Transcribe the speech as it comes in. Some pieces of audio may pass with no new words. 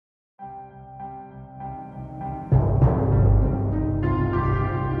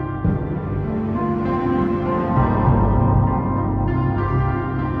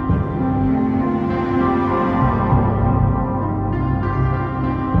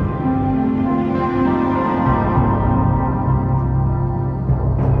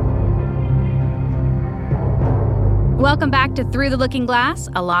Welcome back to Through the Looking Glass,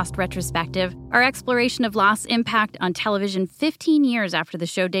 a Lost retrospective, our exploration of Lost's impact on television 15 years after the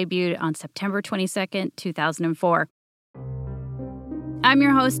show debuted on September 22nd, 2004. I'm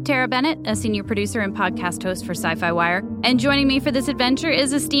your host, Tara Bennett, a senior producer and podcast host for Sci-Fi Wire. And joining me for this adventure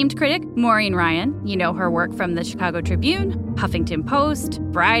is esteemed critic Maureen Ryan. You know her work from the Chicago Tribune, Huffington Post,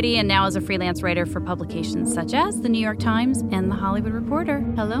 Variety, and now as a freelance writer for publications such as the New York Times and the Hollywood Reporter.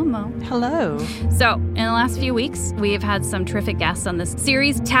 Hello, Mo. Hello. So, in the last few weeks, we have had some terrific guests on this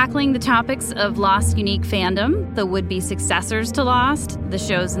series tackling the topics of Lost's unique fandom, the would-be successors to Lost, the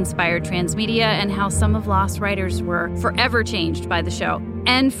show's inspired transmedia, and how some of Lost writers were forever changed by the show.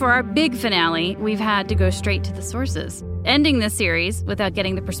 And for our big finale, we've had to go straight to the sources, ending this series without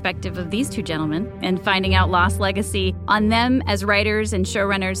getting the perspective of these two gentlemen and finding out Lost's legacy on them as writers and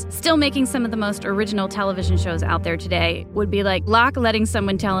showrunners still making some of the most original television shows out there today would be like Locke letting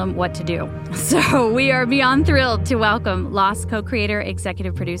someone tell him what to do. So we are beyond thrilled to welcome Lost co-creator,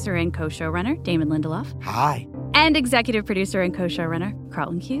 executive producer, and co-showrunner Damon Lindelof. Hi. And executive producer and co-showrunner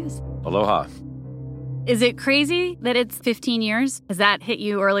Carlton Cuse. Aloha. Is it crazy that it's 15 years? Has that hit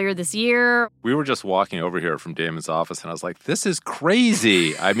you earlier this year? We were just walking over here from Damon's office, and I was like, this is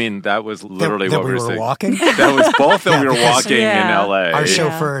crazy. I mean, that was literally that what we were saying. Walking? That was both that we were walking in L.A. Our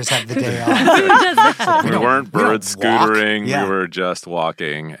chauffeurs have the day off. We weren't bird scootering. Yeah. We were just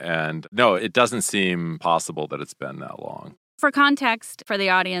walking. And no, it doesn't seem possible that it's been that long. For context for the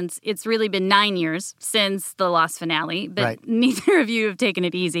audience, it's really been 9 years since the Lost finale, but Neither of you have taken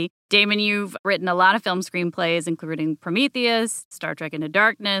it easy. Damon, you've written a lot of film screenplays, including Prometheus, Star Trek Into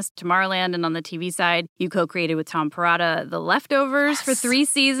Darkness, Tomorrowland, and on the TV side, you co-created with Tom Perrotta The Leftovers for 3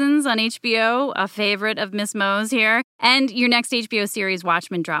 seasons on HBO, a favorite of Miss Mo's here. And your next HBO series,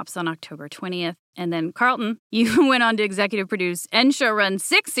 Watchmen, drops on October 20th. And then, Carlton, you went on to executive produce and showrun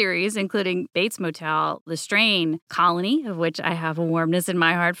 6 series, including Bates Motel, The Strain, Colony, of which I have a warmness in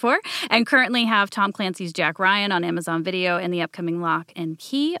my heart for, and currently have Tom Clancy's Jack Ryan on Amazon Video and the upcoming Lock and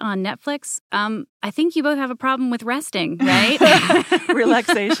Key on Netflix. I think you both have a problem with resting, right?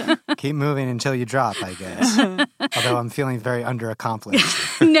 Relaxation. Keep moving until you drop, I guess. Although I'm feeling very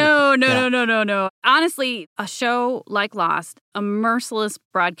underaccomplished. No. Honestly, a show like Lost, a merciless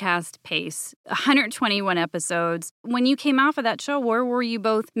broadcast pace, 121 episodes. When you came off of that show, where were you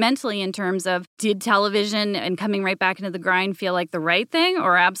both mentally in terms of did television and coming right back into the grind feel like the right thing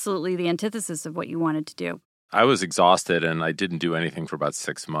or absolutely the antithesis of what you wanted to do? I was exhausted and I didn't do anything for about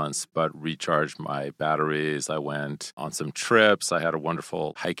 6 months, but recharged my batteries. I went on some trips. I had a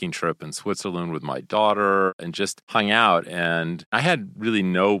wonderful hiking trip in Switzerland with my daughter and just hung out. And I had really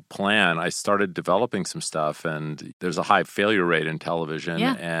no plan. I started developing some stuff, and there's a high failure rate in television.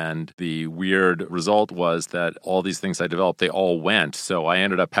 Yeah. And the weird result was that all these things I developed, they all went. So I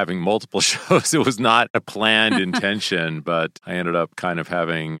ended up having multiple shows. It was not a planned intention, but I ended up kind of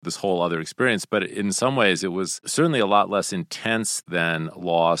having this whole other experience. But in some ways, it was certainly a lot less intense than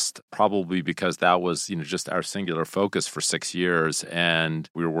Lost, probably because that was, just our singular focus for 6 years. And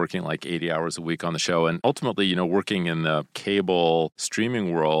we were working like 80 hours a week on the show. And ultimately, working in the cable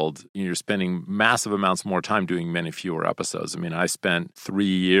streaming world, you're spending massive amounts more time doing many fewer episodes. I mean, I spent 3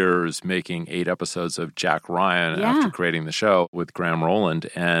 years making 8 episodes of Jack Ryan after creating the show with Graham Rowland.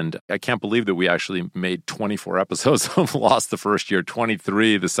 And I can't believe that we actually made 24 episodes of Lost the first year,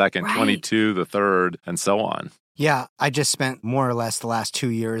 23 the second, 22 the third, and so on. Yeah, I just spent more or less the last 2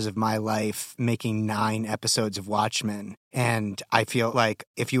 years of my life making 9 episodes of Watchmen. And I feel like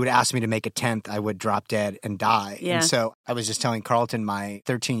if you would ask me to make a 10th, I would drop dead and die. Yeah. And so I was just telling Carlton, my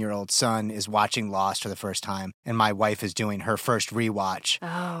 13-year-old son is watching Lost for the first time, and my wife is doing her first rewatch.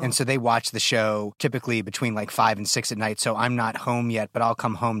 Oh. And so they watch the show typically between like 5 and 6 at night. So I'm not home yet, but I'll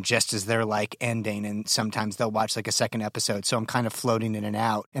come home just as they're like ending. And sometimes they'll watch like a second episode. So I'm kind of floating in and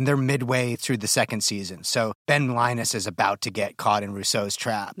out. And they're midway through the second season. So Ben Linus is about to get caught in Rousseau's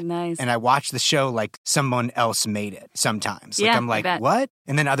trap. Nice. And I watch the show like someone else made it sometimes. Yeah, I'm like, I bet. what?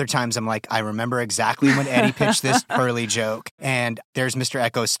 And then other times I'm like, I remember exactly when Eddie pitched this Hurley joke. And there's Mr.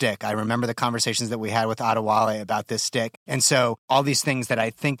 Echo's stick. I remember the conversations that we had with Adewale about this stick. And so all these things that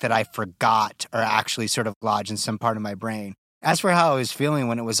I think that I forgot are actually sort of lodged in some part of my brain. As for how I was feeling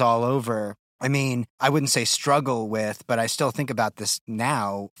when it was all over, I mean, I wouldn't say struggle with, but I still think about this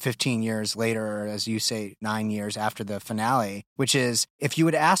now, 15 years later, or as you say, 9 years after the finale, which is, if you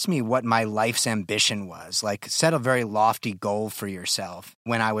would ask me what my life's ambition was, like set a very lofty goal for yourself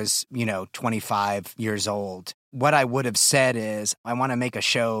when I was, 25 years old, what I would have said is, I want to make a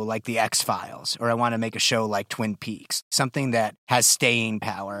show like The X-Files, or I want to make a show like Twin Peaks, something that has staying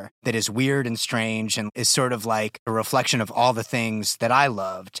power, that is weird and strange and is sort of like a reflection of all the things that I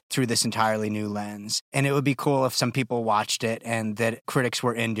loved through this entirely new lens. And it would be cool if some people watched it and that critics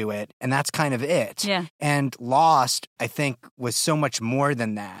were into it. And that's kind of it. Yeah. And Lost, I think, was so much more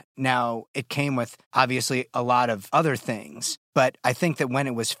than that. Now, it came with obviously a lot of other things. But I think that when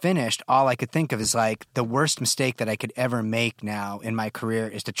it was finished, all I could think of is like the worst mistake that I could ever make now in my career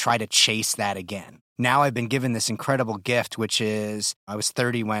is to try to chase that again. Now I've been given this incredible gift, which is I was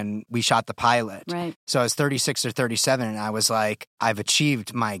 30 when we shot the pilot. Right. So I was 36 or 37, and I was like, I've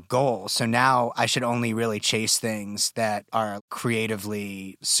achieved my goal. So now I should only really chase things that are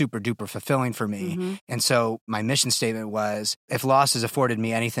creatively super duper fulfilling for me. Mm-hmm. And so my mission statement was, if Lost has afforded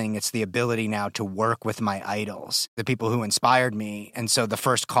me anything, it's the ability now to work with my idols, the people who inspired me. And so the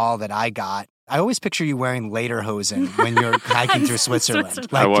first call that I got, I always picture you wearing lederhosen when you're hiking through Switzerland.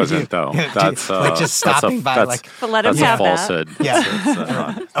 I wasn't, though. That's like just stopping by, like. But let him that's have a falsehood. that. Yeah.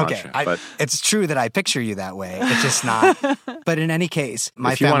 Not Okay. true, but It's true that I picture you that way. It's just not. But in any case,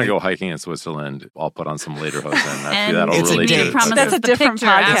 my if you family. want to go hiking in Switzerland, I'll put on some lederhosen. And That'll it's a really date. do. promise That's us a the different picture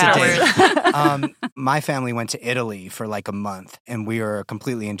podcast. afterwards. My family went to Italy for like a month, and we were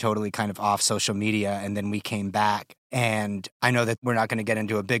completely and totally kind of off social media, and then we came back. And I know that we're not going to get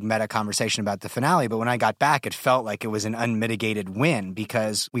into a big meta conversation about the finale, but when I got back, it felt like it was an unmitigated win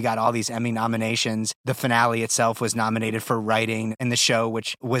because we got all these Emmy nominations. The finale itself was nominated for writing, and the show,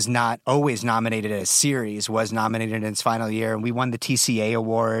 which was not always nominated as a series, was nominated in its final year. And we won the TCA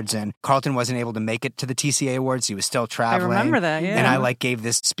Awards, and Carlton wasn't able to make it to the TCA Awards. He was still traveling. I remember that, yeah. And I like gave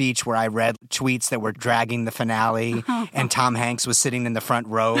this speech where I read tweets that were dragging the finale, and Tom Hanks was sitting in the front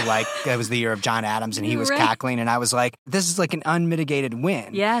row like it was the year of John Adams, and he was Right. cackling, and I was like, this is like an unmitigated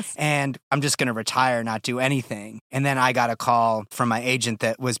win. Yes. And I'm just going to retire, not do anything. And then I got a call from my agent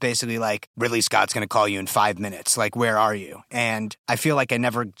that was basically like, Ridley Scott's going to call you in 5 minutes. Like, where are you? And I feel like I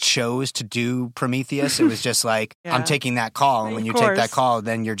never chose to do Prometheus. It was just like, Yeah. I'm taking that call. And when you Of take course. that call,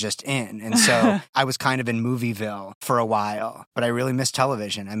 then you're just in. And so I was kind of in Movieville for a while, but I really miss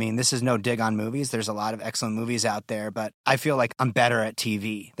television. I mean, this is no dig on movies. There's a lot of excellent movies out there, but I feel like I'm better at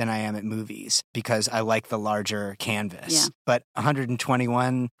TV than I am at movies because I like the larger canvas. Yeah. But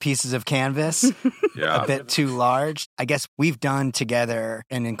 121 pieces of canvas, Yeah. a bit too large. I guess we've done together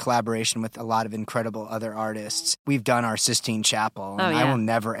and in collaboration with a lot of incredible other artists, we've done our Sistine Chapel. And I yeah. will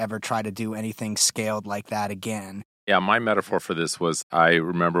never, ever try to do anything scaled like that again. Yeah, my metaphor for this was I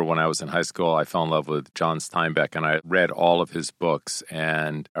remember when I was in high school, I fell in love with John Steinbeck and I read all of his books.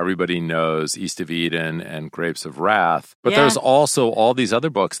 And everybody knows East of Eden and Grapes of Wrath. But Yeah. there's also all these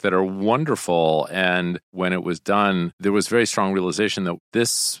other books that are wonderful. And when it was done, there was very strong realization that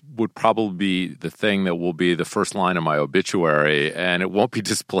this would probably be the thing that will be the first line of my obituary. And it won't be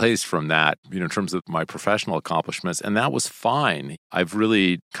displaced from that, in terms of my professional accomplishments. And that was fine. I've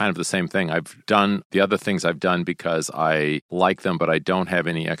really kind of the same thing. I've done the other things I've done because I like them, but I don't have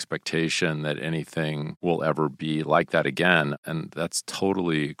any expectation that anything will ever be like that again. And that's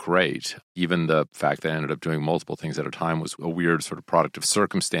totally great. Even the fact that I ended up doing multiple things at a time was a weird sort of product of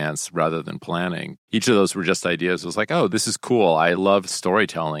circumstance rather than planning. Each of those were just ideas. It was like, oh, this is cool. I love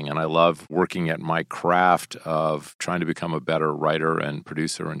storytelling and I love working at my craft of trying to become a better writer and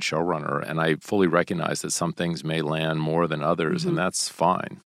producer and showrunner. And I fully recognize that some things may land more than others, and that's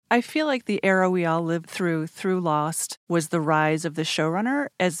fine. I feel like the era we all lived through Lost was the rise of the showrunner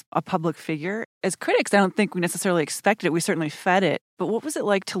as a public figure. As critics, I don't think we necessarily expected it. We certainly fed it. But what was it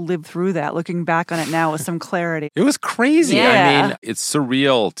like to live through that, looking back on it now with some clarity? It was crazy. Yeah. I mean, it's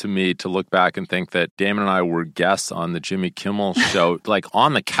surreal to me to look back and think that Damon and I were guests on the Jimmy Kimmel show, like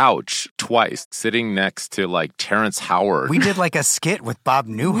on the couch twice, sitting next to like Terrence Howard. We did like a skit with Bob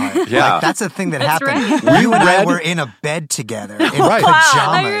Newhart. Yeah. Like, that's a thing that That's happened. right. You and I were in a bed together in Right.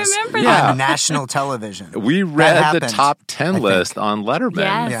 pajamas I remember on that. national television. We That read the happened, top I 10 think. list on Letterman.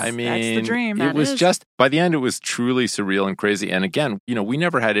 Yes. Yeah. I mean, That's the dream. It That was is. just, by the end, it was truly surreal and crazy. And again, we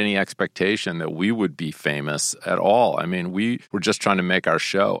never had any expectation that we would be famous at all. I mean, we were just trying to make our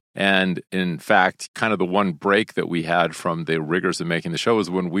show. And in fact, kind of the one break that we had from the rigors of making the show was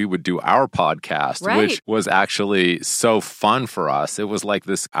when we would do our podcast, Right. which was actually so fun for us. It was like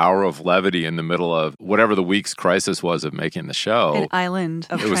this hour of levity in the middle of whatever the week's crisis was of making the show. An island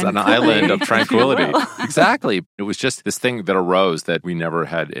of It was an tranquility, island of if you tranquility. will. Exactly. It was just this thing that arose that we never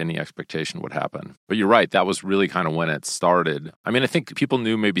had any expectation would happen. But you're right. That was really kind of when it started. I mean, I think people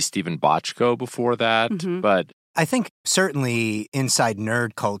knew maybe Stephen Bochco before that, but I think certainly inside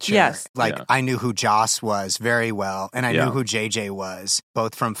nerd culture, Yes. like Yeah. I knew who Joss was very well, and I Yeah. knew who JJ was,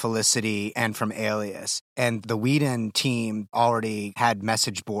 both from Felicity and from Alias. And the Whedon team already had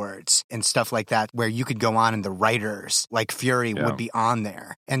message boards and stuff like that where you could go on and the writers, like Fury, would be on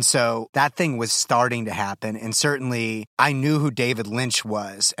there. And so that thing was starting to happen. And certainly I knew who David Lynch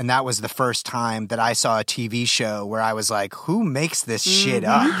was. And that was the first time that I saw a TV show where I was like, who makes this shit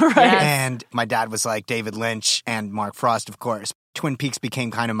up? Right. And my dad was like, David Lynch and Mark Frost, of course. Twin Peaks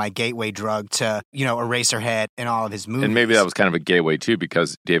became kind of my gateway drug to, Eraserhead and all of his movies. And maybe that was kind of a gateway, too,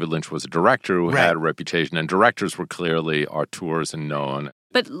 because David Lynch was a director who had a reputation, and directors were clearly auteurs and known.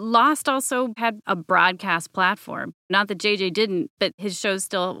 But Lost also had a broadcast platform. Not that JJ didn't, but his shows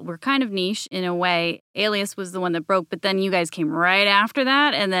still were kind of niche in a way. Alias was the one that broke, but then you guys came right after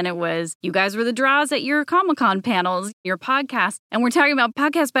that. And then it was, you guys were the draws at your Comic-Con panels, your podcast. And we're talking about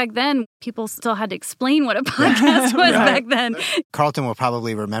podcasts back then. People still had to explain what a podcast was back then. Carlton will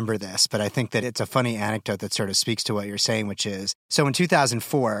probably remember this, but I think that it's a funny anecdote that sort of speaks to what you're saying, which is, so in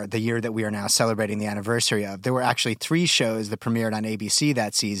 2004, the year that we are now celebrating the anniversary of, there were actually 3 shows that premiered on ABC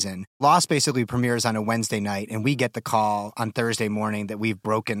that season. Lost basically premieres on a Wednesday night, and we get the call on Thursday morning that we've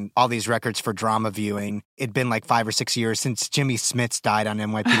broken all these records for drama viewing. It'd been like 5 or 6 years since Jimmy Smits died on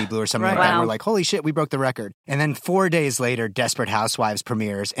NYPD Blue or something like that. We're like, holy shit, we broke the record. And then 4 days later, Desperate Housewives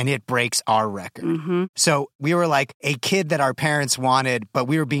premieres, and it breaks our record. Mm-hmm. So we were like a kid that our parents wanted, but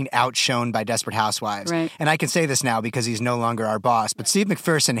we were being outshone by Desperate Housewives. Right. And I can say this now because he's no longer our boss, but Steve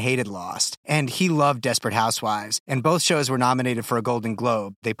McPherson hated Lost, and he loved Desperate Housewives. And both shows were nominated for a Golden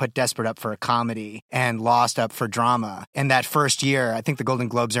Globe. They put Desperate up for a comedy and Lost up for drama. And that first year, I think the Golden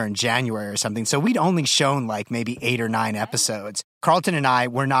Globes are in January or something. So we'd only shown like maybe 8 or 9 episodes. Carlton and I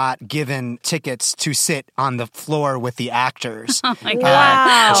were not given tickets to sit on the floor with the actors. Oh my God.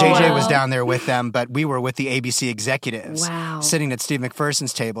 Wow. JJ was down there with them, but we were with the ABC executives Wow. sitting at Steve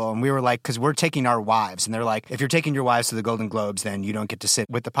McPherson's table. And we were like, because we're taking our wives. And they're like, if you're taking your wives to the Golden Globes, then you don't get to sit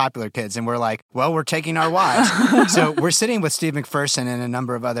with the popular kids. And we're like, well, we're taking our wives. So we're sitting with Steve McPherson and a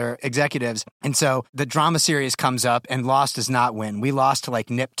number of other executives. And so the drama series comes up and Lost does not win. We lost to like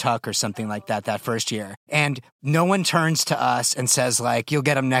Nip Tuck or something like that first year. And no one turns to us and says like, you'll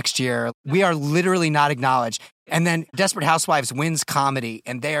get them next year. We are literally not acknowledged. And then Desperate Housewives wins comedy,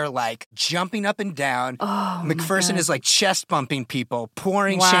 and they are like jumping up and down. Oh, McPherson is like chest bumping people,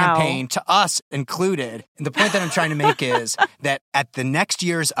 pouring champagne, to us included. And the point that I'm trying to make is that at the next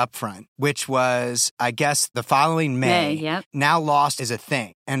year's upfront, which was, I guess, the following May, now Lost is a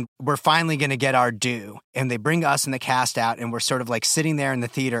thing. And we're finally going to get our due. And they bring us and the cast out, and we're sort of like sitting there in the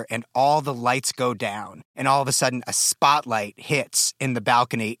theater, and all the lights go down. And all of a sudden, a spotlight hits in the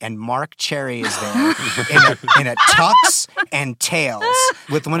balcony, and Mark Cherry is there in a tux and tails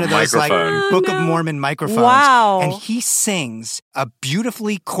with one of those like Book of Mormon microphones. Wow. And he sings a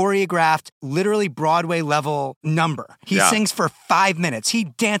beautifully choreographed, literally Broadway level number. He sings for 5 minutes. He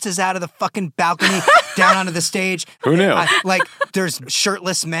dances out of the fucking balcony down onto the stage. Who knew? Like there's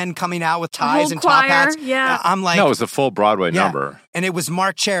shirtless men coming out with ties and choir, top hats. yeah. I'm like, No, it was a full Broadway number. And it was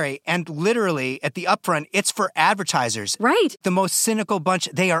Mark Cherry. And literally at the upfront, it's for advertisers. Right. The most cynical bunch.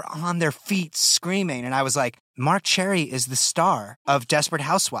 They are on their feet screaming. And I was like, Mark Cherry is the star of Desperate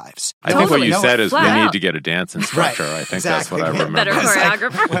Housewives. I think what you said is we Flat need out. to get a dance instructor. I think that's what I remember. Better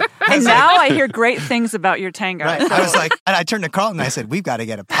choreographer. And now I hear great things about your tango. Right. So. I was like, and I turned to Carlton and I said, we've got to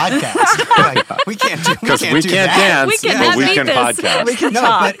get a podcast. Like, we can't do Because we can't that. dance, We cannot but we beat can this. podcast. We can No,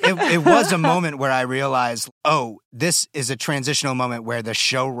 talk. but it was a moment where I realized, this is a transitional moment where the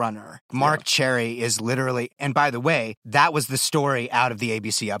showrunner, Mark Cherry, is literally, and by the way, that was the story out of the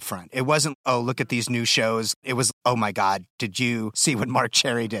ABC upfront. It wasn't, look at these new shows. It was, oh my God, did you see what Mark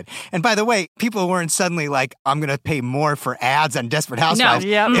Cherry did? And by the way, people weren't suddenly like, I'm going to pay more for ads on Desperate Housewives.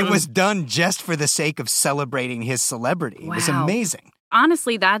 No. Yep. It was done just for the sake of celebrating his celebrity. It was Wow. amazing.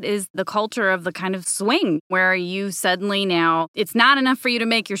 Honestly, that is the culture of the kind of swing where you suddenly now, it's not enough for you to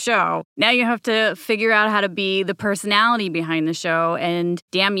make your show. Now you have to figure out how to be the personality behind the show. And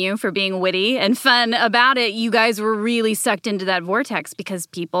damn you for being witty and fun about it. You guys were really sucked into that vortex because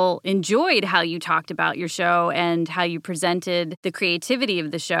people enjoyed how you talked about your show and how you presented the creativity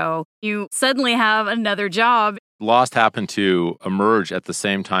of the show. You suddenly have another job. Lost happened to emerge at the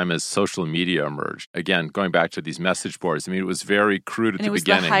same time as social media emerged. Again, going back to these message boards, I mean, it was very crude at And the it was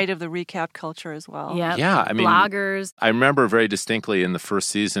beginning. the height of the recap culture as well. Yeah, I mean, bloggers. I remember very distinctly in the first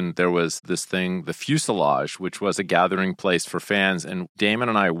season, there was this thing, the Fuselage, which was a gathering place for fans. And Damon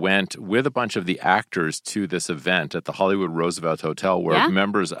and I went with a bunch of the actors to this event at the Hollywood Roosevelt Hotel where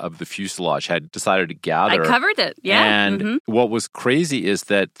members of the Fuselage had decided to gather. I covered it, And what was crazy is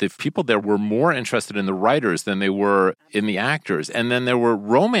that the people there were more interested in the writers than they were in the actors. And then there were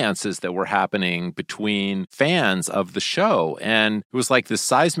romances that were happening between fans of the show. And it was like this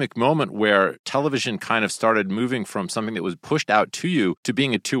seismic moment where television kind of started moving from something that was pushed out to you to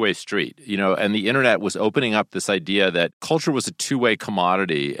being a two-way street, and the internet was opening up this idea that culture was a two-way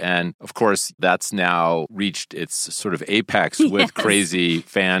commodity. And of course, that's now reached its sort of apex with crazy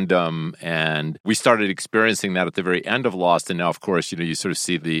fandom. And we started experiencing that at the very end of Lost. And now, of course, you sort of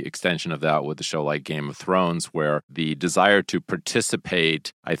see the extension of that with a show like Game of Thrones, where the desire to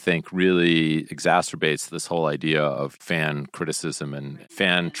participate, I think, really exacerbates this whole idea of fan criticism and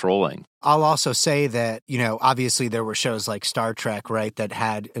fan trolling. I'll also say that, obviously there were shows like Star Trek, right, that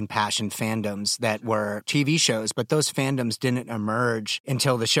had impassioned fandoms that were TV shows, but those fandoms didn't emerge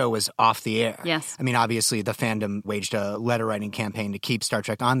until the show was off the air. Yes. I mean, obviously the fandom waged a letter writing campaign to keep Star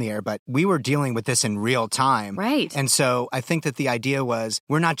Trek on the air, but we were dealing with this in real time. Right. And so I think that the idea was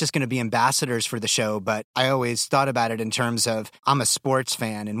we're not just going to be ambassadors for the show, but I always thought about it in terms of I'm a sports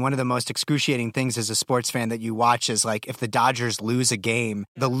fan, and one of the most excruciating things as a sports fan that you watch is like if the Dodgers lose a game,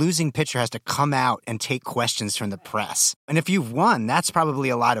 the losing pitcher has to come out and take questions from the press. And if you've won, that's probably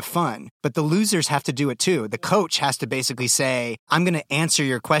a lot of fun. But the losers have to do it too. The coach has to basically say, I'm going to answer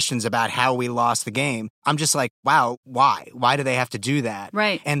your questions about how we lost the game. I'm just like, wow, why? Why do they have to do that?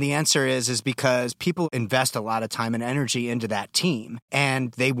 Right. And the answer is because people invest a lot of time and energy into that team.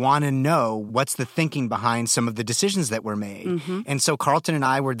 And they want to know what's the thinking behind some of the decisions that were made. Mm-hmm. And so Carlton and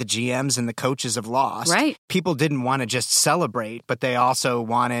I were the GMs and the coaches of Lost. Right. People didn't want to just celebrate, but they also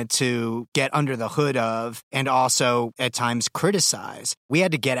wanted to get under the hood of and also at times criticize. We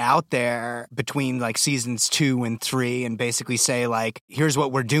had to get out there between like seasons 2 and 3 and basically say like, here's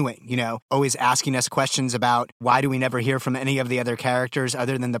what we're doing, always asking us questions about why do we never hear from any of the other characters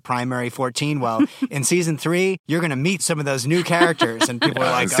other than the primary 14? Well, in season 3, you're going to meet some of those new characters and people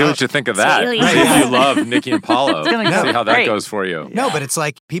are like, see what you think of that. Right. See if you love Nikki and Paulo. See how that goes for you. No, but it's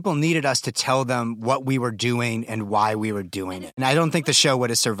like people needed us to tell them what we were doing and why we were doing it. And I don't think the show would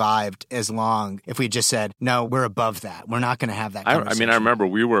have survived as long if we just said, no, we're above that. We're not going to have that conversation. I remember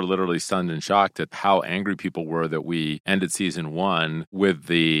we were literally stunned and shocked at how angry people were that we ended season 1 with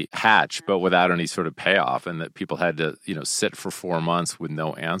the hatch, but without any sort of payoff, and that people had to, sit for 4 months with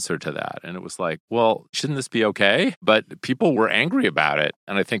no answer to that. And it was like, well, shouldn't this be okay? But people were angry about it.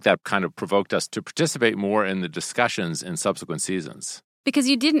 And I think that kind of provoked us to participate more in the discussions in subsequent seasons. Because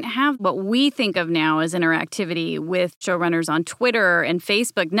you didn't have what we think of now as interactivity with showrunners on Twitter and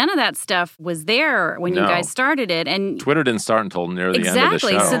Facebook. None of that stuff was there when you guys started it. And Twitter didn't start until near the end of the show.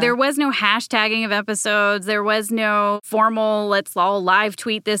 Exactly. So there was no hashtagging of episodes. There was no formal, let's all live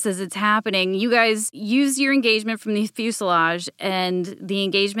tweet this as it's happening. You guys used your engagement from the fuselage and the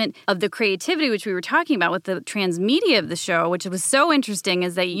engagement of the creativity, which we were talking about with the transmedia of the show, which was so interesting,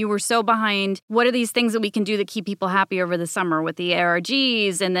 is that you were so behind what are these things that we can do that keep people happy over the summer with the ARG,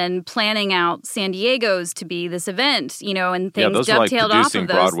 and then planning out San Diego's to be this event, and things those dovetailed were like off of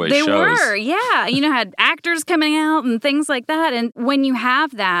those. Broadway they shows. were, yeah. Had actors coming out and things like that. And when you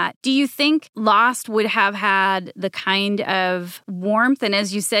have that, do you think Lost would have had the kind of warmth and,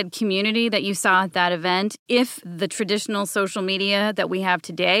 as you said, community that you saw at that event if the traditional social media that we have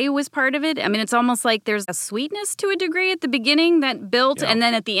today was part of it? I mean, it's almost like there's a sweetness to a degree at the beginning that built, and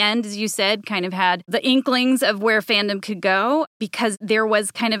then at the end, as you said, kind of had the inklings of where fandom could go, because there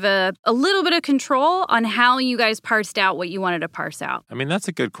was kind of a little bit of control on how you guys parsed out what you wanted to parse out. I mean, that's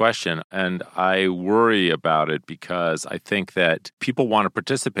a good question. And I worry about it because I think that people want to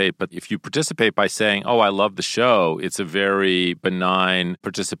participate. But if you participate by saying, oh, I love the show, it's a very benign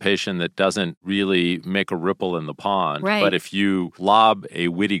participation that doesn't really make a ripple in the pond. Right. But if you lob a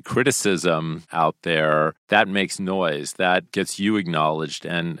witty criticism out there, that makes noise. That gets you acknowledged.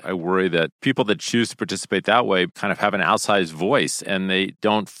 And I worry that people that choose to participate that way kind of have an outsized voice, and they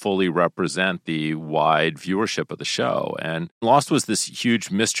don't fully represent the wide viewership of the show. And Lost was this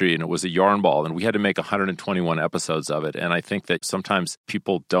huge mystery, and it was a yarn ball, and we had to make 121 episodes of it. And I think that sometimes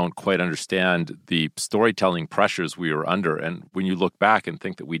people don't quite understand the storytelling pressures we were under. And when you look back and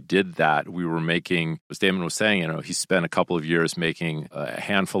think that we did that, we were making, as Damon was saying, he spent a couple of years making a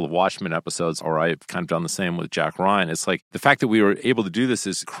handful of Watchmen episodes, or I've kind of done the same with Jack Ryan. It's like the fact that we were able to do this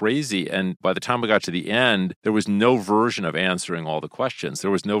is crazy. And by the time we got to the end, there was no version of answering all the questions.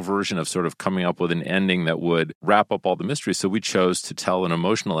 There was no version of sort of coming up with an ending that would wrap up all the mysteries. So we chose to tell an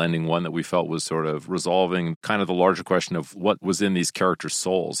emotional ending, one that we felt was sort of resolving kind of the larger question of what was in these characters'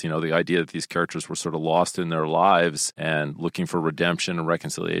 souls. The idea that these characters were sort of lost in their lives and looking for redemption and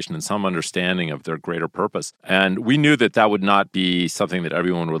reconciliation and some understanding of their greater purpose. And we knew that that would not be something that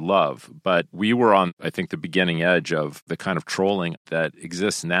everyone would love. But we were on, I think, the beginning edge of the kind of trolling that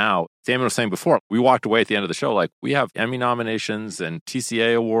exists now. Damon was saying before, we walked away at the end of the show like, we have Emmy nominations and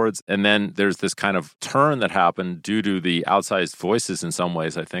TCA awards, and then there's this kind of turn that happened due to the outsized voices in some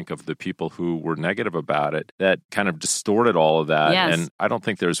ways, I think, of the people who were negative about it that kind of distorted all of that. Yes. And I don't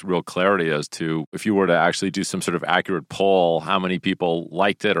think there's real clarity as to if you were to actually do some sort of accurate poll, how many people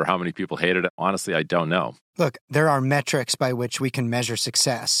liked it or how many people hated it. Honestly, I don't know. Look, there are metrics by which we can measure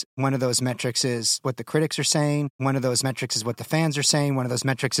success. One of those metrics is what the critics are saying. One of those metrics is what the fans are saying. One of those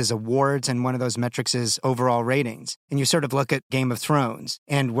metrics is awards. And one of those metrics is overall ratings. And you sort of look at Game of Thrones,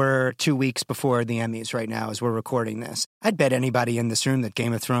 and we're 2 weeks before the Emmys right now as we're recording this. I'd bet anybody in this room that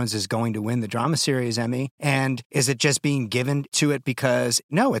Game of Thrones is going to win the Drama Series Emmy. And is it just being given to it because,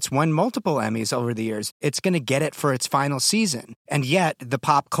 no, it's won multiple Emmys over the years. It's going to get it for its final season. And yet the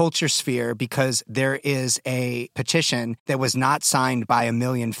pop culture sphere, because there is a petition that was not signed by 1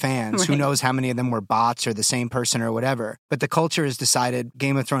 million fans. Right. Who knows how many of them were bots or the same person or whatever. But the culture has decided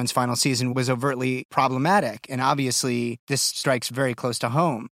Game of Thrones' final season was overtly problematic. And obviously, this strikes very close to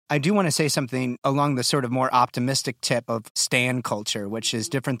home. I do want to say something along the sort of more optimistic tip of stan culture, which is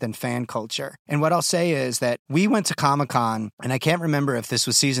different than fan culture. And what I'll say is that we went to Comic-Con, and I can't remember if this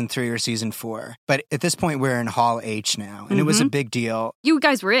was season 3 or season 4, but at this point we're in Hall H now, and it was a big deal. You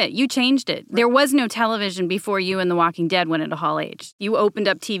guys were it. You changed it. There was no television before you and The Walking Dead went into Hall H. You opened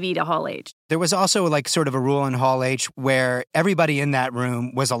up TV to Hall H. There was also like sort of a rule in Hall H where everybody in that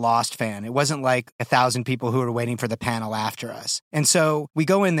room was a Lost fan. It wasn't like 1,000 people who were waiting for the panel after us. And so we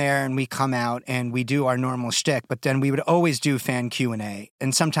go in there and we come out and we do our normal shtick, but then we would always do fan Q&A.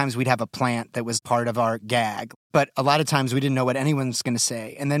 And sometimes we'd have a plant that was part of our gag. But a lot of times we didn't know what anyone's going to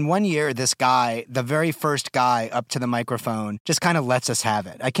say. And then one year, this guy, the very first guy up to the microphone, just kind of lets us have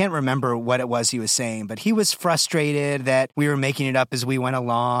it. I can't remember what it was he was saying, but he was frustrated that we were making it up as we went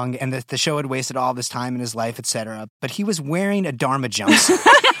along and that the show had wasted all this time in his life, etc. But he was wearing a Dharma jumpsuit.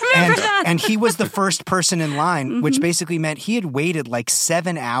 And he was the first person in line, which basically meant he had waited like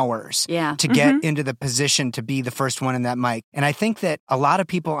 7 hours to get into the position to be the first one in that mic. And I think that a lot of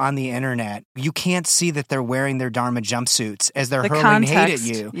people on the internet, you can't see that they're wearing their Dharma jumpsuits as they're hurling hate at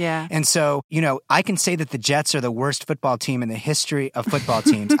you. Yeah. And so, you know, I can say that the Jets are the worst football team in the history of football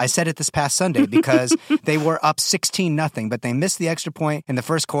teams. I said it this past Sunday because they were up 16-0, but they missed the extra point in the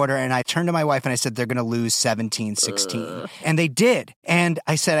first quarter. And I turned to my wife and I said, they're going to lose 17-16. And they did. And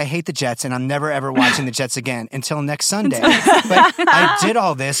I said, I hate the Jets and I'm never ever watching the Jets again until next Sunday. But I did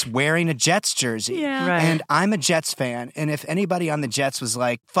all this wearing a Jets jersey. Yeah. Right. And I'm a Jets fan. And if anybody on the Jets was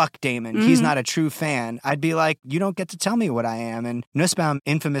like, fuck Damon, he's not a true fan, I'd be like, you don't get to tell me what I am. And Nussbaum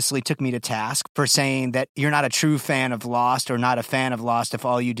infamously took me to task for saying that you're not a true fan of Lost or not a fan of Lost if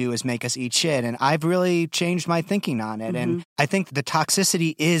all you do is make us eat shit. And I've really changed my thinking on it. And I think the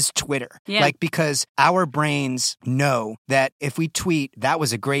toxicity is Twitter. Yeah. Like, because our brains know that if we tweet, that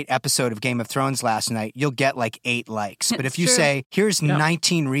was a great episode of Game of Thrones last night, you'll get like 8 likes. But if you say, here's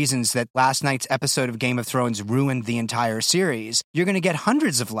 19 reasons that last night's episode of Game of Thrones ruined the entire series, you're going to get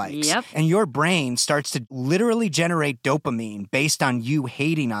hundreds of likes. Yep. And your brain starts to literally generate dopamine based on you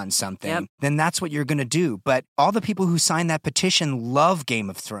hating on something. Then that's what you're going to do. But all the people who signed that petition love Game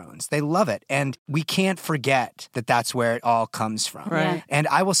of Thrones. They love it. And we can't forget that that's where it all comes from. Right. And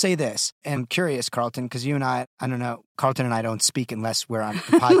I will say this, and I'm curious, Carlton, because you and I don't know, Carlton and I don't speak unless we're on the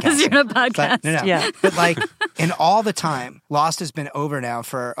podcast. Unless you're on a podcast. But, no. Yeah. But like, in all the time, Lost has been over now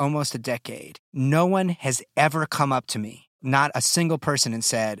for almost a decade. No one has ever come up to me, not a single person, and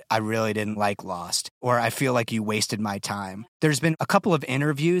said, I really didn't like Lost, or I feel like you wasted my time. There's been a couple of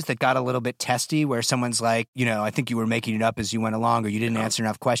interviews that got a little bit testy where someone's like, you know, I think you were making it up as you went along or you didn't answer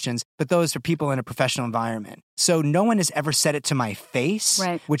enough questions. But those are people in a professional environment. So no one has ever said it to my face,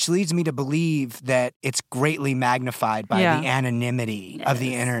 which leads me to believe that it's greatly magnified by the anonymity of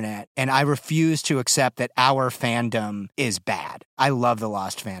the internet. And I refuse to accept that our fandom is bad. I love the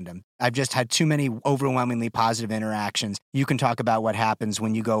Lost fandom. I've just had too many overwhelmingly positive interactions. You can talk about what happens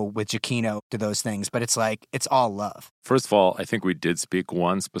when you go with Giacchino to those things, but it's like, it's all love. First of all, I think we did speak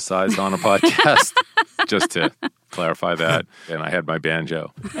once besides on a podcast, just to clarify that. And I had my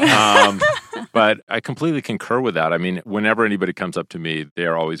banjo. But I completely concur with that. I mean, whenever anybody comes up to me, they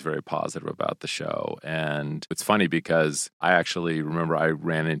are always very positive about the show. And it's funny because I actually remember I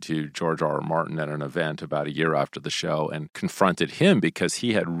ran into George R.R. Martin at an event about a year after the show and confronted him because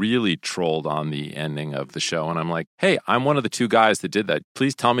he had really trolled on the ending of the show. And I'm like, hey, I'm one of the 2 guys that did that.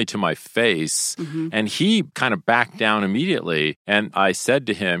 Please tell me to my face. And he kind of backed down immediately. And I said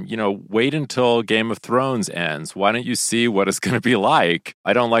to him, you know, wait until Game of Thrones ends. Why don't you see what it's going to be like?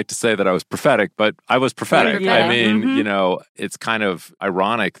 I don't like to say that I was prophetic prophetic, but I was prophetic. Yeah. I mean, you know, it's kind of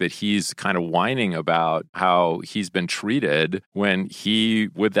ironic that he's kind of whining about how he's been treated when he,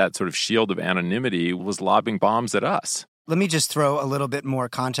 with that sort of shield of anonymity, was lobbing bombs at us. Let me just throw a little bit more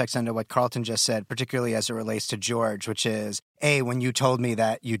context into what Carlton just said, particularly as it relates to George, which is, when you told me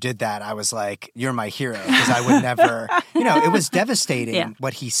that you did that, I was like, you're my hero, because I would never, it was devastating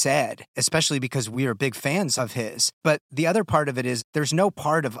what he said, especially because we are big fans of his. But the other part of it is there's no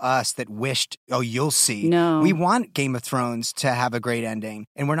part of us that wished, you'll see. No. We want Game of Thrones to have a great ending.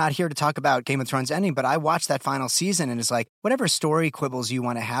 And we're not here to talk about Game of Thrones ending, but I watched that final season and it's like, whatever story quibbles you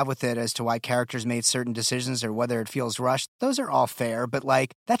want to have with it as to why characters made certain decisions or whether it feels rushed, those are all fair. But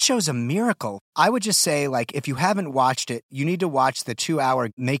like, that show's a miracle. I would just say, like, if you haven't watched it, you need to watch the 2-hour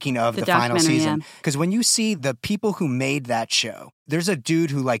making of the final season. Because when you see the people who made that show, there's a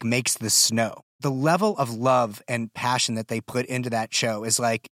dude who like makes the snow. The level of love and passion that they put into that show is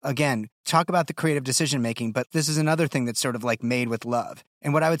like, again, talk about the creative decision making, but this is another thing that's sort of like made with love.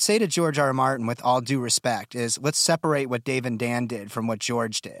 And what I would say to George R. R. Martin, with all due respect, is let's separate what Dave and Dan did from what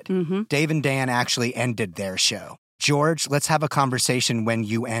George did. Mm-hmm. Dave and Dan actually ended their show. George, let's have a conversation when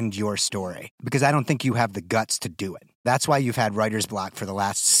you end your story, because I don't think you have the guts to do it. That's why you've had writer's block for the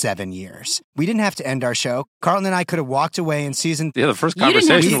last 7 years. We didn't have to end our show. Carlton and I could have walked away in season... Yeah, the first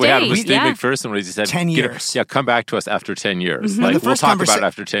conversation we had with Steve McPherson was he said, 10 years. Come back to us after 10 years. Mm-hmm. Like, we'll talk about it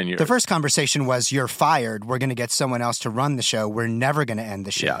after 10 years. The first conversation was, you're fired. We're going to get someone else to run the show. We're never going to end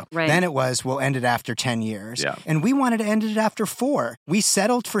the show. Yeah. Right. Then it was, we'll end it after 10 years. Yeah. And we wanted to end it after 4. We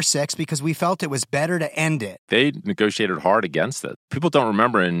settled for 6 because we felt it was better to end it. They negotiated hard against it. People don't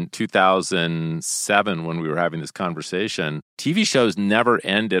remember in 2007 when we were having this conversation, TV shows never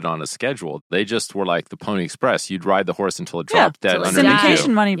ended on a schedule. They just were like the Pony Express. You'd ride the horse until it dropped dead underneath you.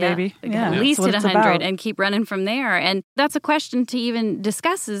 Syndication money, baby. At least at 100 and keep running from there. And that's a question to even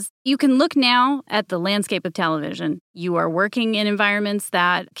discuss is, you can look now at the landscape of television. You are working in environments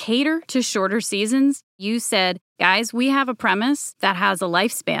that cater to shorter seasons. You said, guys, we have a premise that has a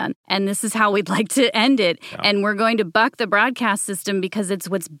lifespan, and this is how we'd like to end it. Yeah. And we're going to buck the broadcast system because it's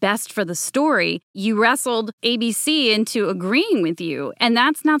what's best for the story. You wrestled ABC into agreeing with you, and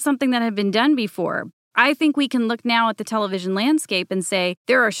that's not something that had been done before. I think we can look now at the television landscape and say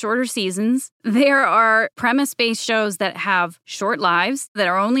there are shorter seasons. There are premise-based shows that have short lives that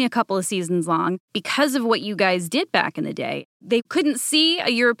are only a couple of seasons long because of what you guys did back in the day. They couldn't see a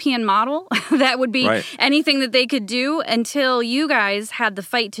European model that would be anything that they could do until you guys had the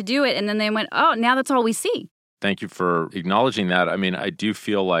fight to do it. And then they went, now that's all we see. Thank you for acknowledging that. I mean, I do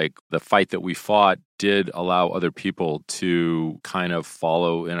feel like the fight that we fought did allow other people to kind of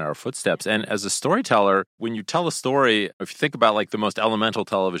follow in our footsteps. And as a storyteller, when you tell a story, if you think about like the most elemental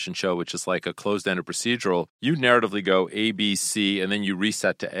television show, which is like a closed-ended procedural, you narratively go A, B, C, and then you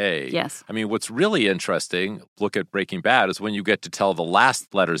reset to A. Yes. I mean, what's really interesting, look at Breaking Bad, is when you get to tell the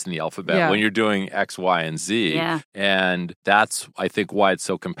last letters in the alphabet, when you're doing X, Y, and Z. Yeah. And that's, I think, why it's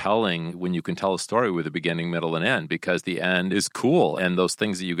so compelling when you can tell a story with a beginning, middle, and end, because the end is cool. And those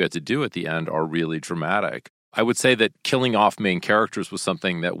things that you get to do at the end are really dramatic. I would say that killing off main characters was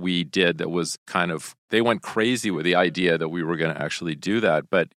something that we did that was kind of, they went crazy with the idea that we were going to actually do that.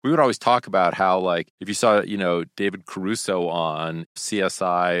 But we would always talk about how, like, if you saw, David Caruso on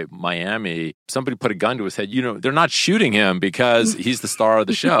CSI Miami, somebody put a gun to his head, they're not shooting him because he's the star of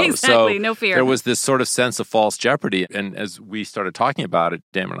the show. Exactly, no fear. There was this sort of sense of false jeopardy. And as we started talking about it,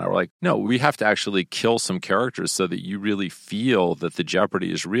 Damon and I were like, no, we have to actually kill some characters so that you really feel that the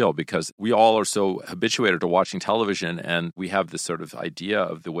jeopardy is real, because we all are so habituated to watching television and we have this sort of idea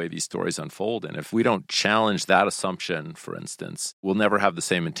of the way these stories unfold. And if we don't challenge that assumption, for instance, we'll never have the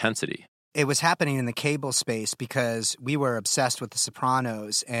same intensity. It was happening in the cable space because we were obsessed with The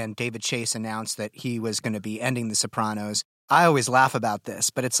Sopranos, and David Chase announced that he was going to be ending The Sopranos. I always laugh about this,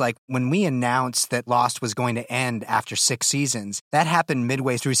 but it's like when we announced that Lost was going to end after 6 seasons, that happened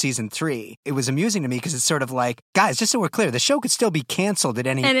midway through season 3. It was amusing to me because it's sort of like, guys, just so we're clear, the show could still be canceled at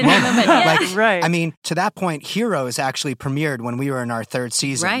any moment. Right. I mean, to that point, Heroes actually premiered when we were in our 3rd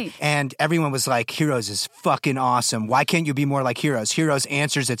season. Right. And everyone was like, Heroes is fucking awesome. Why can't you be more like Heroes? Heroes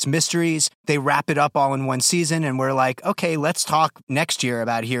answers its mysteries. They wrap it up all in one season. And we're like, okay, let's talk next year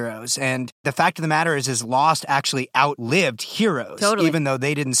about Heroes. And the fact of the matter is Lost actually outlived Heroes, even though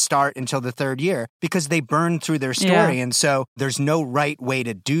they didn't start until the 3rd year, because they burned through their story. And so there's no right way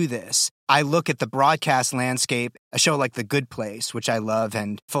to do this. I look at the broadcast landscape, a show like The Good Place, which I love,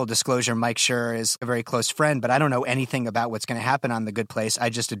 and full disclosure, Mike Schur is a very close friend, but I don't know anything about what's going to happen on The Good Place. I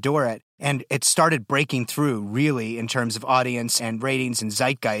just adore it. And it started breaking through, really, in terms of audience and ratings and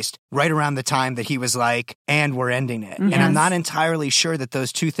zeitgeist, right around the time that he was like, and we're ending it. Yes. And I'm not entirely sure that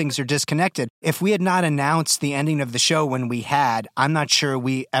those two things are disconnected. If we had not announced the ending of the show when we had, I'm not sure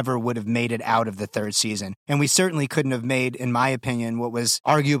we ever would have made it out of the third season. And we certainly couldn't have made, in my opinion, what was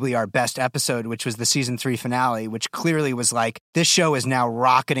arguably our best episode, which was the season 3 finale, which clearly was like, this show is now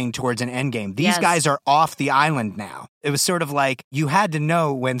rocketing towards an endgame. These guys are off the island now. It was sort of like you had to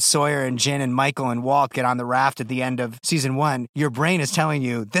know when Sawyer and Jin and Michael and Walt get on the raft at the end of season 1, your brain is telling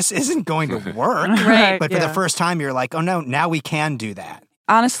you this isn't going to work. Right, But for the first time, you're like, oh no, now we can do that.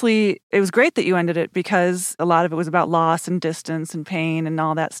 Honestly, it was great that you ended it because a lot of it was about loss and distance and pain and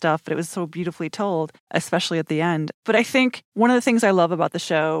all that stuff, but it was so beautifully told, especially at the end. But I think one of the things I love about the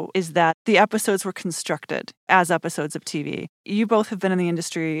show is that the episodes were constructed as episodes of TV. You both have been in the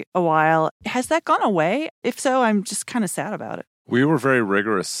industry a while. Has that gone away? If so, I'm just kind of sad about it. We were very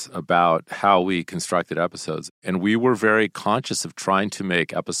rigorous about how we constructed episodes, and we were very conscious of trying to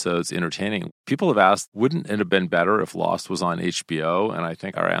make episodes entertaining. People have asked, wouldn't it have been better if Lost was on HBO? And I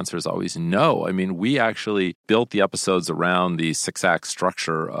think our answer is always no. I mean, we actually built the episodes around the 6-act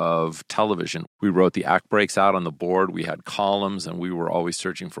structure of television. We wrote the act breaks out on the board. We had columns, and we were always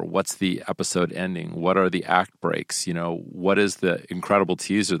searching for what's the episode ending? What are the act breaks? You know, what is the incredible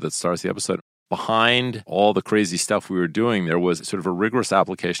teaser that starts the episode? Behind all the crazy stuff we were doing, there was sort of a rigorous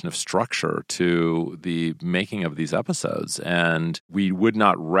application of structure to the making of these episodes. And we would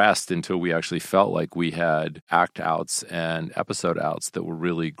not rest until we actually felt like we had act outs and episode outs that were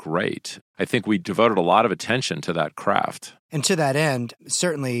really great. I think we devoted a lot of attention to that craft. And to that end,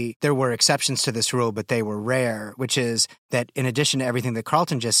 certainly there were exceptions to this rule, but they were rare, which is that in addition to everything that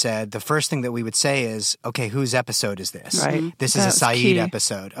Carlton just said, the first thing that we would say is, okay, whose episode is this? Right. This is a Saeed key.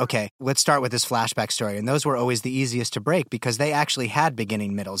 episode. Okay, let's start with this flashback story. And those were always the easiest to break because they actually had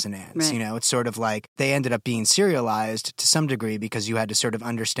beginning, middles, and ends. Right. You know, it's sort of like they ended up being serialized to some degree because you had to sort of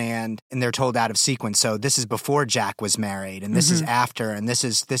understand, and they're told out of sequence. So this is before Jack was married, and this is after, and this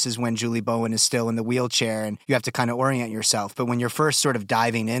is when Julie Bowen is still in the wheelchair, and you have to kind of orient yourself. But when you're first sort of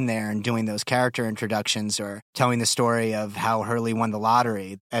diving in there and doing those character introductions or telling the story of how Hurley won the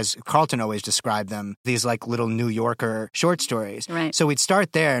lottery, as Carlton always described them, these like little New Yorker short stories. Right. So we'd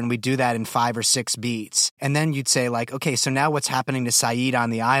start there and we'd do that in 5 or 6 beats. And then you'd say like, okay, so now what's happening to Saeed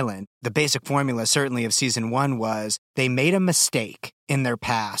on the island? The basic formula certainly of season 1 was they made a mistake in their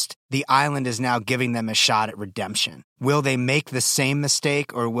past. The island is now giving them a shot at redemption. Will they make the same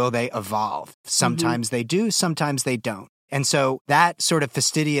mistake or will they evolve? Sometimes they do, sometimes they don't. And so that sort of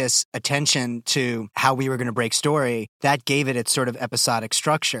fastidious attention to how we were going to break story, that gave it its sort of episodic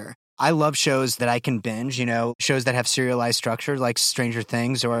structure. I love shows that I can binge, you know, shows that have serialized structure like Stranger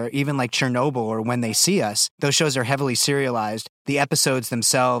Things or even like Chernobyl or When They See Us. Those shows are heavily serialized. The episodes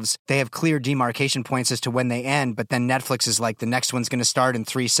themselves, they have clear demarcation points as to when they end, but then Netflix is like, the next one's going to start in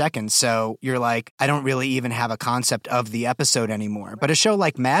 3 seconds. So you're like, I don't really even have a concept of the episode anymore. But a show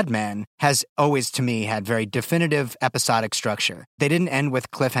like Mad Men has always, to me, had very definitive episodic structure. They didn't end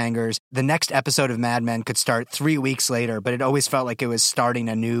with cliffhangers. The next episode of Mad Men could start 3 weeks later, but it always felt like it was starting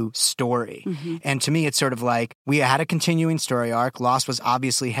a new story. And to me, it's sort of like we had a continuing story arc. Lost was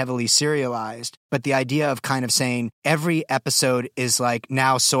obviously heavily serialized, but the idea of kind of saying every episode is like,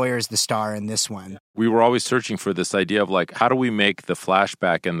 now Sawyer's the star in this one. We were always searching for this idea of like, how do we make the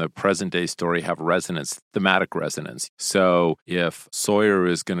flashback and the present day story have resonance, thematic resonance? So if Sawyer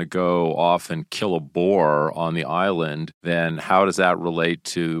is going to go off and kill a boar on the island, then how does that relate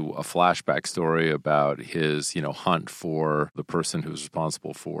to a flashback story about his, you know, hunt for the person who's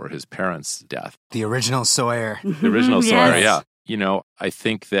responsible for his parents' death? The original Sawyer. The original Sawyer, Yes. yeah. You know, I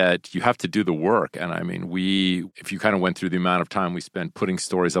think that you have to do the work. And I mean, if you kind of went through the amount of time we spent putting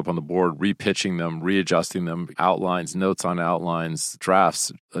stories up on the board, repitching them, readjusting them, outlines, notes on outlines,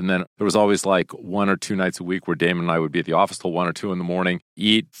 drafts. And then there was always like 1 or 2 nights a week where Damon and I would be at the office till 1 or 2 in the morning,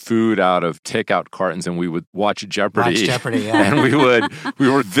 eat food out of takeout cartons, and we would watch Jeopardy. Watch Jeopardy, yeah. And we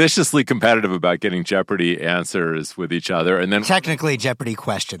were viciously competitive about getting Jeopardy answers with each other. And then Technically Jeopardy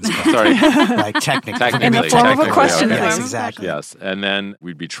questions. sorry. Like technically. In the form of a Technically, question. okay. Yes, exactly. Yes. And then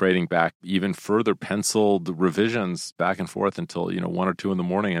we'd be trading back even further penciled revisions back and forth until, 1 or 2 in the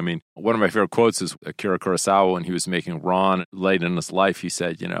morning. I mean, one of my favorite quotes is Akira Kurosawa when he was making Ron late in his life. He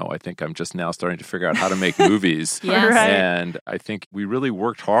said, I think I'm just now starting to figure out how to make movies. Yes. Right. And I think we really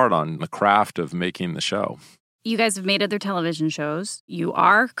worked hard on the craft of making the show. You guys have made other television shows. You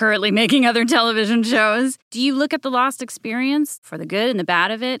are currently making other television shows. Do you look at the Lost experience for the good and the bad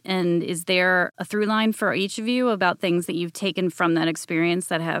of it? And is there a through line for each of you about things that you've taken from that experience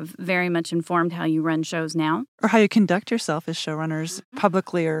that have very much informed how you run shows now? Or how you conduct yourself as showrunners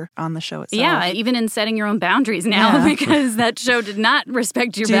publicly or on the show itself. Yeah, even in setting your own boundaries now, because that show did not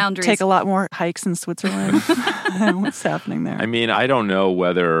respect your boundaries. Take a lot more hikes in Switzerland. What's happening there? I mean, I don't know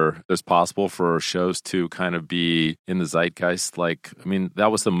whether it's possible for shows to kind of be in the zeitgeist.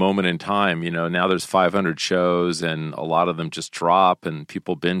 That was the moment in time. Now there's 500 shows and a lot of them just drop and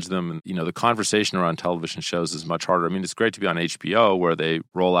people binge them. And, the conversation around television shows is much harder. I mean, it's great to be on HBO where they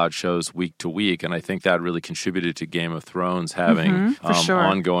roll out shows week to week. And I think that really contributed to Game of Thrones having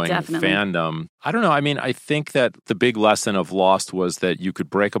ongoing fandom. I don't know. I mean, I think that the big lesson of Lost was that you could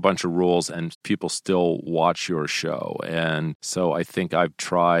break a bunch of rules and people still watch your show. And so I think I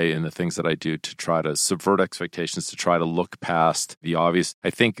try in the things that I do to try to subvert expectations, to try to look past the obvious. I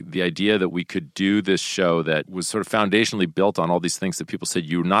think the idea that we could do this show that was sort of foundationally built on all these things that people said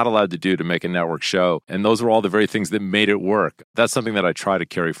you're not allowed to do to make a network show. And those were all the very things that made it work. That's something that I try to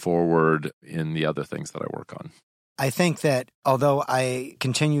carry forward in the other things that I work on. I think that although I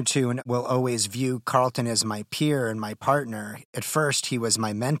continue to and will always view Carlton as my peer and my partner, at first he was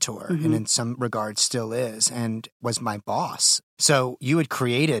my mentor and in some regards still is and was my boss. So you had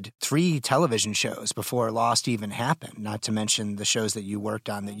created 3 television shows before Lost even happened, not to mention the shows that you worked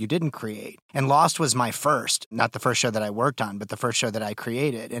on that you didn't create. And Lost was my first, not the first show that I worked on, but the first show that I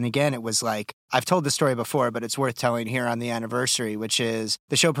created. And again, it was like, I've told the story before, but it's worth telling here on the anniversary, which is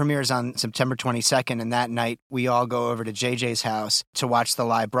the show premieres on September 22nd. And that night we all go over to JJ's house to watch the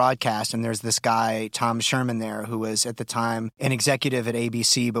live broadcast. And there's this guy, Tom Sherman there, who was at the time an executive at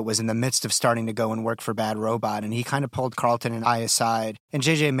ABC, but was in the midst of starting to go and work for Bad Robot. And he kind of pulled Carlton and I aside. And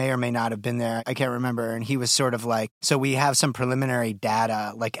JJ may or may not have been there. I can't remember. And he was sort of like, so we have some preliminary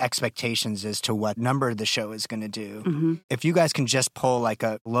data, like expectations as to what number the show is going to do. If you guys can just pull like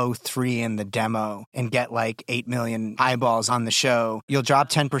a low 3 in the demo and get like 8 million eyeballs on the show, you'll drop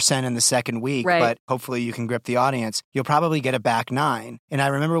 10% in the second week, but hopefully you can grip the audience. You'll probably get a back 9. And I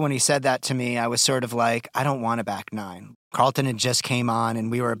remember when he said that to me, I was sort of like, I don't want a back 9. Carlton had just came on and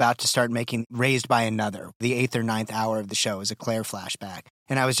we were about to start making Raised by Another. The 8th or 9th hour of the show is a Claire flashback.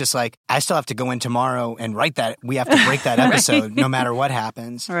 And I was just like, I still have to go in tomorrow and write that. We have to break that episode no matter what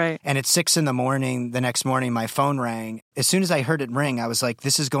happens. Right. And at 6 a.m, the next morning, my phone rang. As soon as I heard it ring, I was like,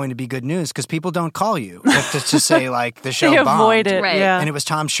 this is going to be good news because people don't call you to say like the show they bombed. Avoid it. Right. Yeah. And it was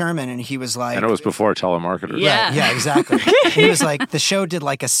Tom Sherman and he was like. And it was before telemarketers. Yeah. Right, yeah, exactly. He was like, the show did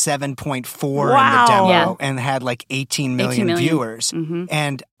like a 7.4 Wow. in the demo Yeah. and had like 18 million viewers.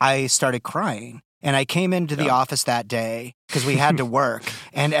 And I started crying. And I came into the office that day because we had to work.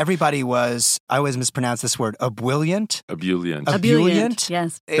 And everybody was, I always mispronounce this word, ebullient. Ebullient.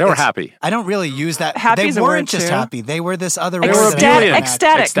 Yes. They were happy. I don't really use that. Happy's they a weren't word, just too. happy. They were this other They word. were that I ebullient.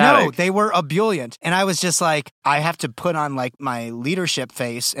 Ecstatic. No, they were ebullient. And I was just like, I have to put on like my leadership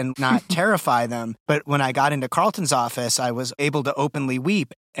face and not terrify them. But when I got into Carlton's office, I was able to openly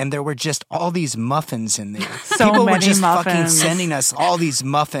weep. And there were just all these muffins in there. So People were many just muffins. fucking sending us all these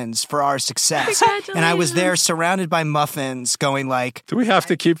muffins for our success. And I was there surrounded by muffins going like, Do we have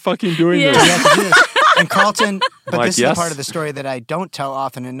to keep fucking doing Yeah. we this? have to do this. And Carlton, but Like, this is yes. the part of the story that I don't tell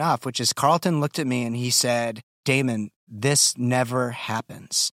often enough, which is Carlton looked at me and he said, Damon, this never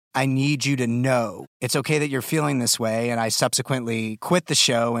happens. I need you to know it's okay that you're feeling this way. And I subsequently quit the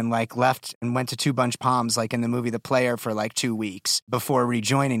show and like left and went to Two Bunch Palms, like in the movie The Player, for like 2 weeks before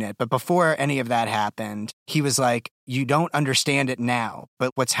rejoining it. But before any of that happened, he was like, you don't understand it now,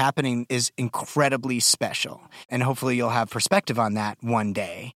 but what's happening is incredibly special. And hopefully you'll have perspective on that one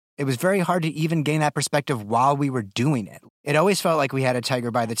day. It was very hard to even gain that perspective while we were doing it. It always felt like we had a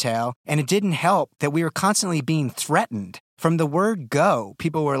tiger by the tail, and it didn't help that we were constantly being threatened. From the word go,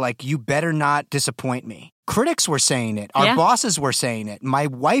 people were like, you better not disappoint me. Critics were saying it. Our bosses were saying it. My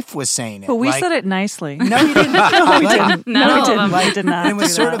wife was saying it. But we like, said it nicely. No, you didn't. No, we Like, didn't. No, No, we we didn't. like, We did not. And it was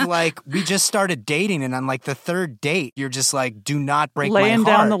do sort that. of like, we just started dating, and on like the 3rd date, you're just like, do not break Laying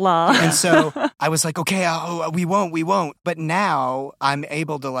my heart. down the law. And so I was like, okay, we won't. But now I'm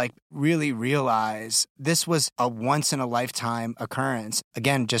able to like really realize this was a once in a lifetime occurrence.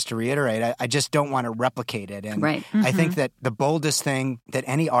 Again, just to reiterate, I just don't want to replicate it. And Right. I think that the boldest thing that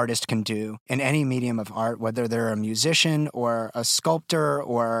any artist can do in any medium of art, whether they're a musician or a sculptor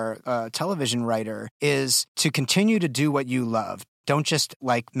or a television writer, is to continue to do what you love. Don't just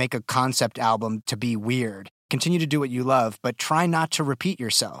like make a concept album to be weird. Continue to do what you love, but try not to repeat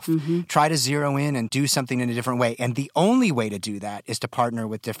yourself. Try to zero in and do something in a different way. And the only way to do that is to partner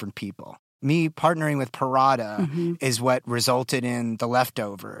with different people. me partnering with Parada is what resulted in The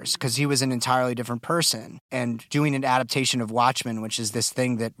Leftovers, because he was an entirely different person. And doing an adaptation of Watchmen, which is this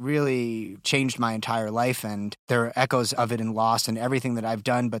thing that really changed my entire life, and there are echoes of it in Lost and everything that I've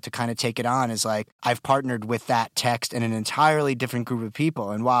done, but to kind of take it on is like, I've partnered with that text and an entirely different group of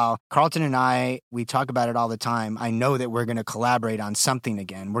people. And while Carlton and I, we talk about it all the time, I know that we're going to collaborate on something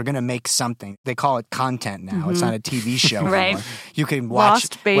again. We're going to make something. They call it content now. It's not a TV show anymore. You can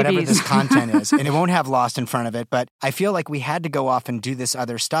watch whatever this content is, and it won't have Lost in front of it. But I feel like we had to go off and do this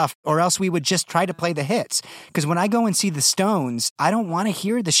other stuff, or else we would just try to play the hits. Because when I go and see the Stones, I don't want to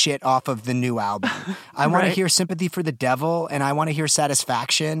hear the shit off of the new album. I want to hear Sympathy for the Devil, and I want to hear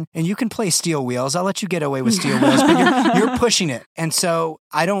Satisfaction. And you can play Steel Wheels. I'll let you get away with Steel Wheels, but you're pushing it. And so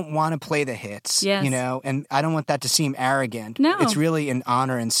I don't want to play the hits, you know, and I don't want that to seem arrogant. No. It's really in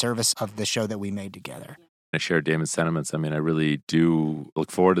honor and service of the show that we made together. I share Damon's sentiments. I mean, I really do look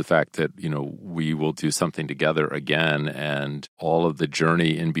forward to the fact that, you know, we will do something together again, and all of the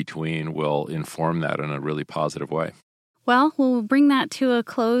journey in between will inform that in a really positive way. Well, we'll bring that to a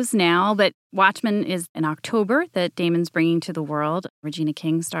close now, but Watchmen is in October that Damon's bringing to the world. Regina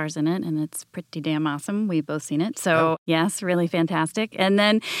King stars in it, and it's pretty damn awesome. We've both seen it. So, yes, really fantastic. And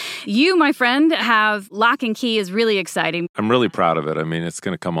then you, my friend, have Lock and Key is really exciting. I'm really proud of it. I mean, it's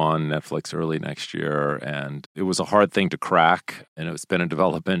going to come on Netflix early next year, and it was a hard thing to crack, and it's been in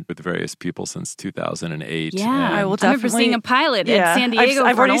development with various people since 2008. Yeah, I will definitely. I remember seeing a pilot at San Diego.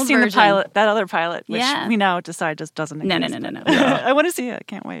 I've already seen version. the pilot, that other pilot, which we now decide just doesn't exist. No. I want to see it. I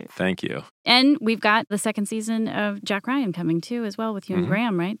can't wait. Thank you. And we've got the second season of Jack Ryan coming too as well with you and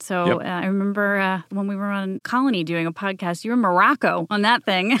Graham, right? So I remember when we were on Colony doing a podcast, you were in Morocco on that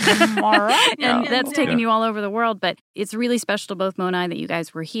thing. Morocco. And that's taken you all over the world. But it's really special to both Mo and I that you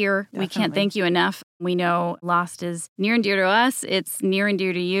guys were here. Definitely. We can't thank you enough. We know Lost is near and dear to us. It's near and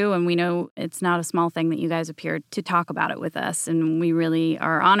dear to you. And we know it's not a small thing that you guys appeared to talk about it with us. And we really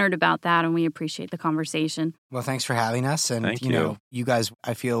are honored about that. And we appreciate the conversation. Well, thanks for having us. And, Thank you know, you guys,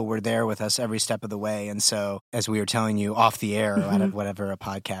 I feel, were there with us every step of the way. And so, as we were telling you off the air, whatever a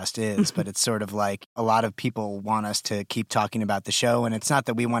podcast is, but it's sort of like a lot of people want us to keep talking about the show. And it's not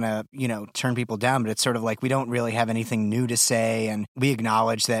that we want to, you know, turn people down, but it's sort of like we don't really have anything new to say. And we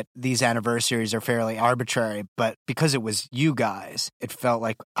acknowledge that these anniversaries are fairly arbitrary, but because it was you guys, it felt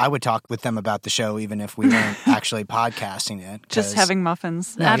like I would talk with them about the show even if we weren't actually podcasting it. Just having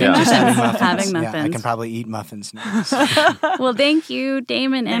muffins. Having muffins. Yeah, I can probably eat muffins now. So. Well, thank you,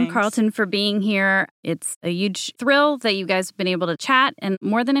 Damon and Carlton, for being here. It's a huge thrill that you guys have been able to chat, and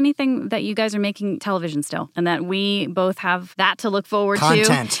more than anything, that you guys are making television still, and that we both have that to look forward to.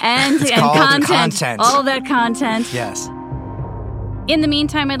 And content. All of that content. Yes. In the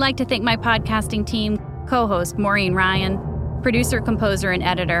meantime, I'd like to thank my podcasting team, co-host Maureen Ryan, producer, composer, and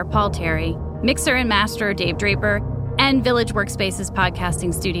editor Paul Terry, mixer and master Dave Draper, and Village Workspaces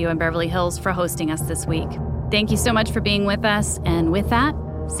podcasting studio in Beverly Hills for hosting us this week. Thank you so much for being with us, and with that,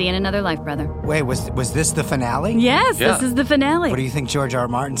 see you in another life, brother. Wait, was this the finale? Yes, this is the finale. What do you think George R. R.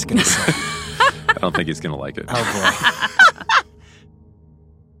 Martin's going to say? I don't think he's going to like it. Oh, boy.